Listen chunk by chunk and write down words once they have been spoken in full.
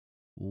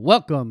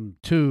Welcome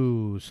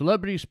to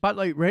Celebrity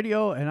Spotlight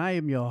Radio, and I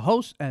am your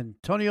host,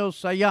 Antonio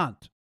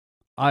Sayant.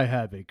 I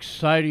have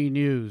exciting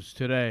news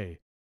today,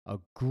 a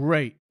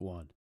great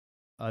one,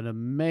 an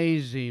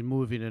amazing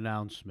moving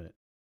announcement,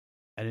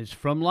 and it's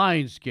from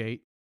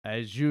Lionsgate,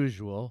 as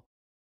usual,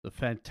 the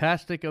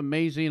fantastic,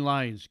 amazing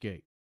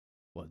Lionsgate.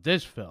 Well,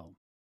 this film,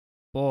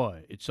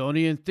 boy, it's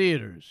only in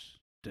theaters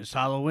this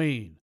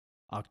Halloween,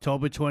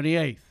 October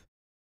 28th.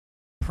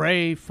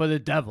 Pray for the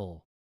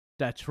Devil.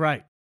 That's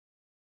right.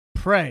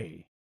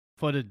 Pray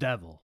for the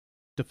Devil.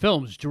 The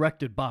film's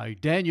directed by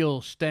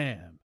Daniel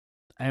Stam,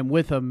 and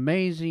with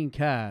amazing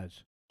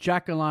cast,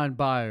 Jacqueline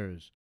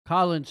Byers,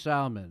 Colin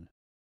Salmon,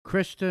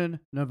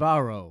 Kristen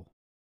Navarro,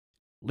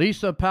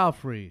 Lisa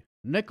Palfrey,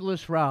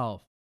 Nicholas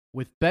Ralph,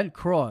 with Ben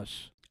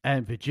Cross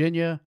and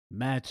Virginia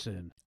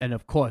Madsen, and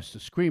of course the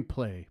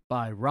screenplay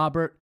by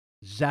Robert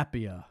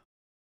Zappia.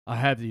 I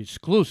have the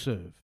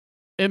exclusive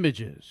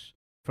images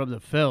from the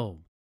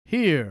film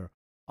here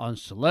on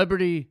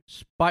Celebrity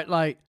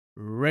Spotlight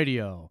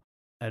Radio,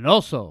 and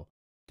also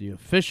the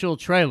official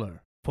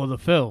trailer for the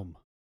film.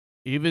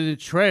 Even the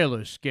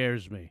trailer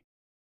scares me,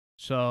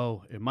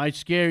 so it might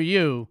scare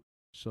you,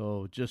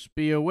 so just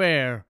be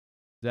aware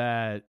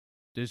that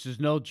this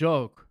is no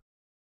joke.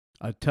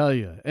 I tell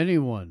you,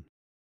 anyone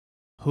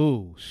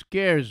who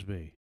scares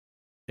me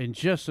in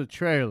just a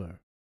trailer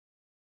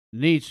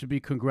needs to be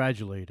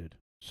congratulated.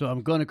 So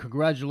I'm going to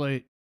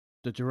congratulate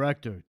the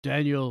director,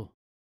 Daniel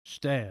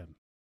Stam.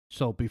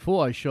 So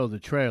before I show the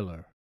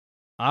trailer,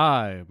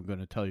 I'm going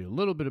to tell you a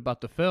little bit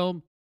about the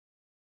film.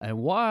 And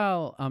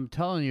while I'm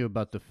telling you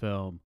about the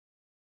film,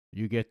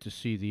 you get to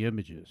see the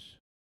images.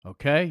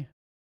 Okay?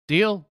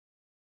 Deal?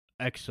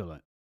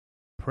 Excellent.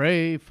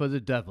 Pray for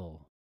the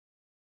Devil.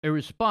 In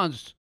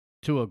response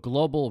to a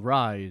global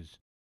rise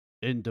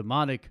in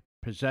demonic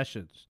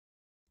possessions,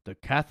 the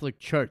Catholic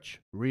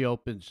Church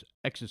reopens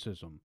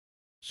exorcism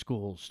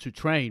schools to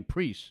train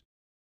priests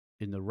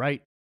in the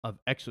rite of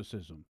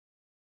exorcism.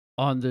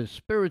 On the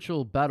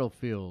spiritual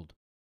battlefield,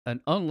 an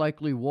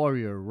unlikely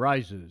warrior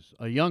rises,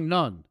 a young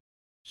nun,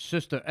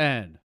 Sister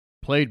Anne,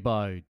 played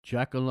by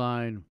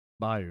Jacqueline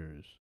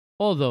Byers.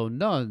 Although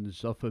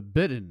nuns are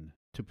forbidden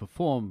to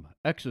perform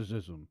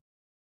exorcism,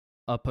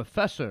 a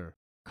professor,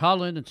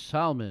 Colin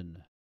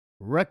Salmon,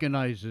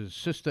 recognizes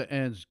Sister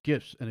Anne's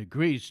gifts and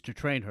agrees to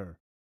train her.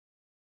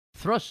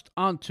 Thrust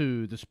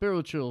onto the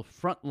spiritual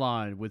front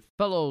line with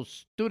fellow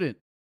student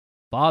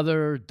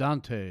Father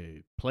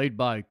Dante, played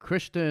by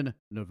Kristen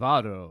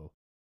Navarro,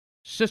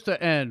 Sister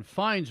Anne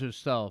finds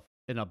herself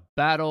in a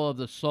battle of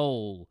the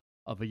soul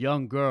of a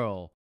young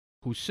girl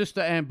who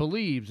Sister Anne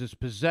believes is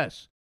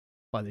possessed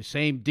by the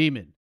same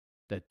demon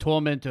that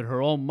tormented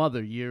her own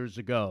mother years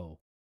ago,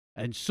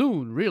 and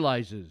soon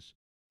realizes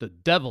the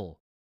devil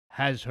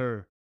has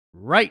her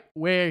right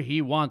where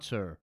he wants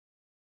her,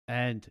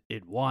 and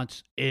it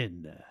wants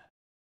in.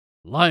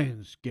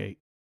 Lionsgate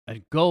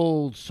and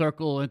Gold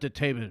Circle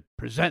Entertainment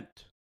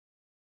present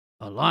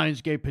a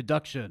Lionsgate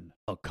production,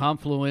 a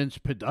Confluence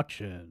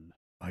production.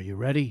 Are you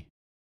ready?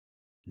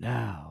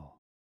 Now,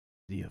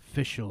 the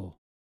official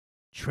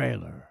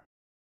trailer.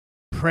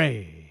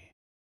 Pray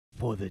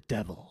for the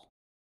Devil.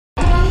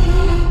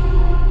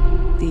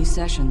 These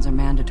sessions are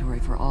mandatory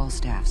for all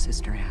staff,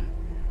 Sister Anne.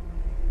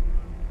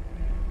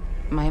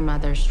 My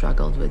mother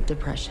struggled with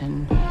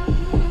depression.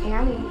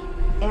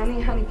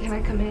 Annie, honey, can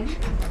I come in?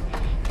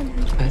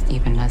 But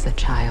even as a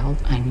child,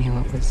 I knew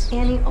it was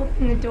Annie,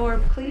 open the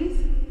door,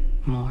 please.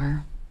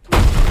 more.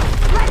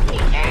 Let me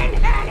in,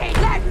 Annie!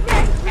 Let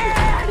me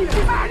in!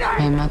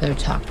 My mother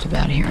talked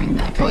about hearing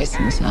that voice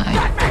inside.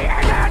 Let me in,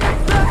 Annie!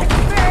 Let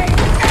me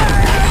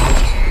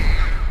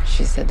in!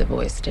 She said the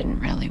voice didn't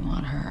really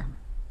want her.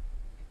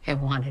 It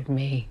wanted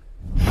me.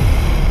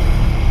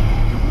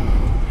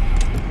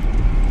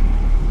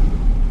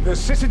 The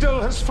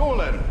citadel has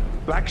fallen.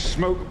 Black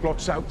smoke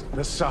blots out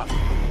the sun.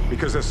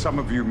 Because as some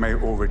of you may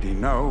already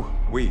know,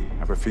 we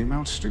have a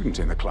female student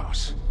in the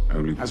class,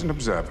 only as an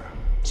observer.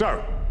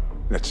 So,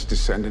 let's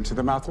descend into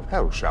the mouth of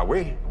hell, shall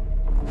we?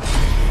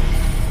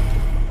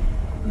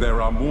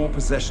 There are more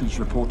possessions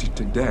reported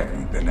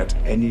today than at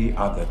any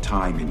other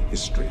time in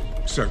history.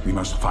 So we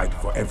must fight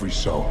for every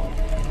soul.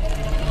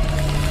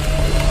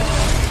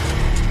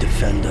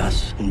 Defend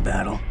us in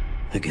battle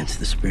against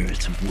the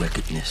spirits of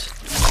wickedness.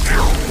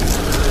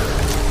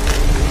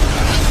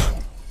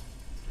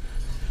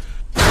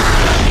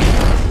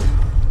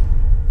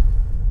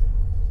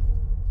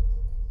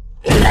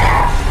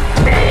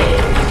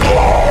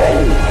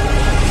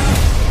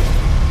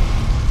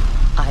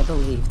 I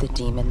believe the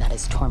demon that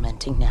is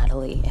tormenting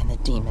Natalie and the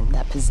demon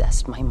that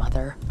possessed my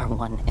mother are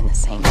one and the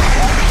same.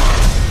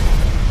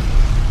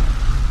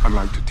 I'd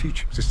like to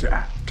teach Sister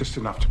Anne just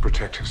enough to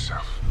protect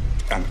herself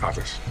and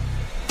others.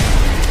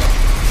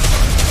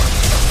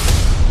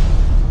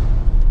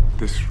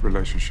 This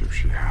relationship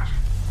she has,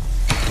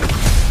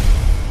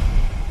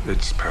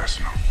 it's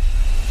personal.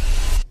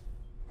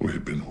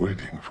 We've been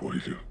waiting for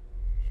you.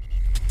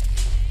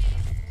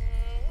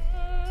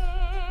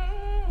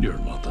 Your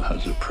mother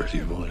has a pretty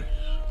voice.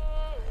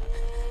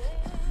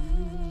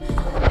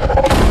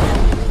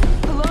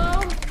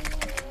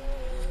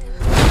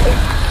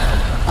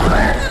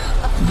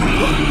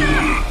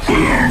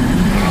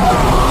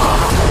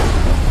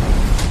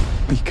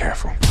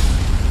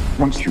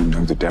 once you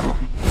know the devil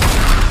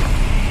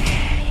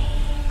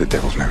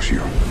knows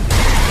you.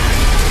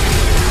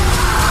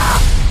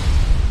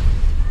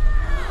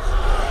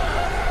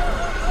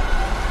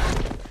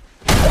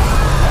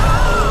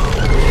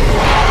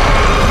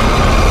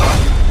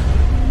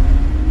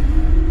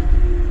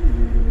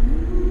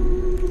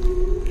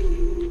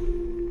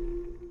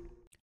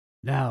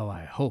 Now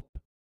I hope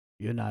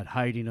you're not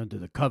hiding under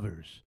the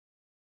covers,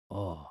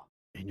 or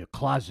in your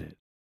closet,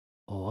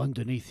 or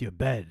underneath your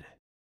bed,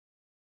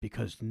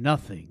 because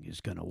nothing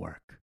is gonna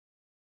work.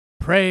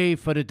 Pray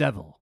for the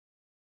Devil.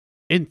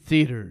 In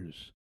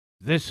theaters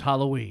this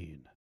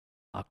Halloween,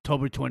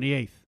 October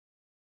 28th,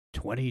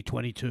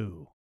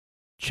 2022.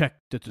 Check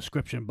the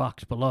description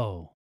box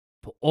below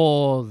for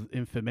all the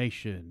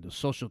information, the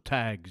social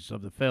tags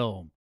of the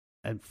film,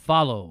 and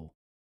follow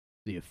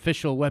the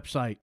official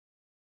website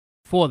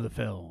for the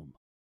film.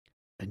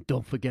 And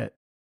don't forget,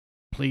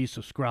 please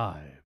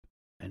subscribe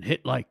and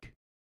hit like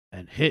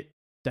and hit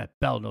that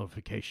bell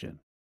notification.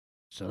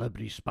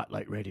 Celebrity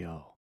Spotlight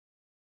Radio.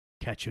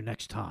 Catch you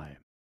next time.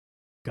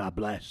 God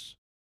bless.